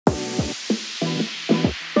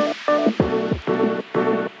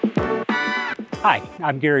Hi,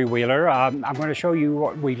 I'm Gary Wheeler. I'm going to show you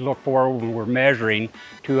what we look for when we're measuring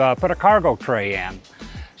to put a cargo tray in.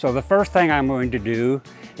 So the first thing I'm going to do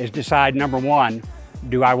is decide, number one,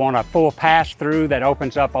 do I want a full pass-through that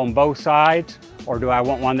opens up on both sides, or do I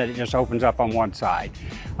want one that just opens up on one side?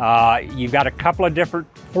 You've got a couple of different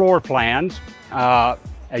floor plans. As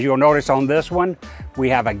you'll notice on this one, we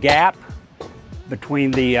have a gap between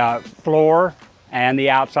the floor and the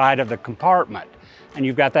outside of the compartment. And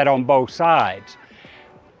you've got that on both sides.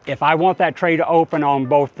 If I want that tray to open on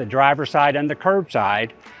both the driver's side and the curb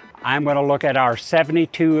side, I'm going to look at our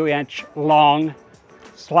 72-inch long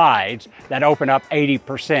slides that open up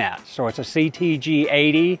 80%. So it's a CTG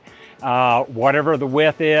 80, whatever the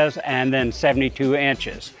width is, and then 72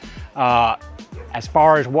 inches. As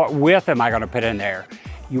far as what width am I going to put in there,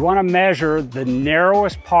 you want to measure the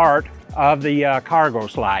narrowest part of the cargo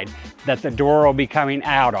slide that the door will be coming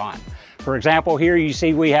out on. For example, here you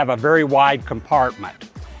see we have a very wide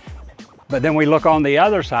compartment, but then we look on the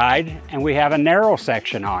other side and we have a narrow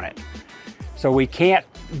section on it. So we can't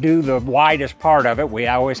do the widest part of it. We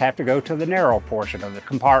always have to go to the narrow portion of the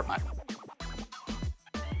compartment.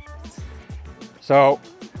 So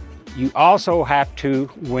you also have to,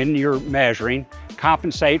 when you're measuring,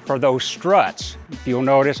 compensate for those struts. If you'll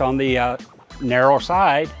notice on the narrow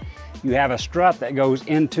side, you have a strut that goes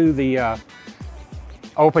into the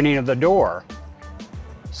opening of the door.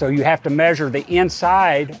 So you have to measure the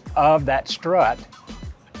inside of that strut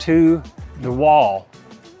to the wall,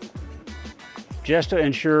 just to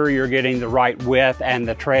ensure you're getting the right width and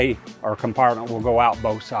the tray or compartment will go out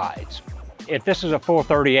both sides. If this is a full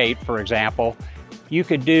 38, for example, you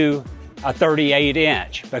could do a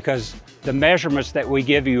 38-inch because the measurements that we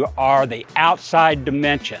give you are the outside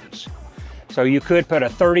dimensions. So you could put a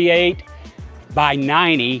 38 by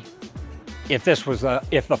 90 if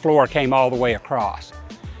the floor came all the way across.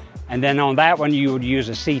 And then on that one, you would use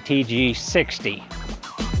a CTG 60.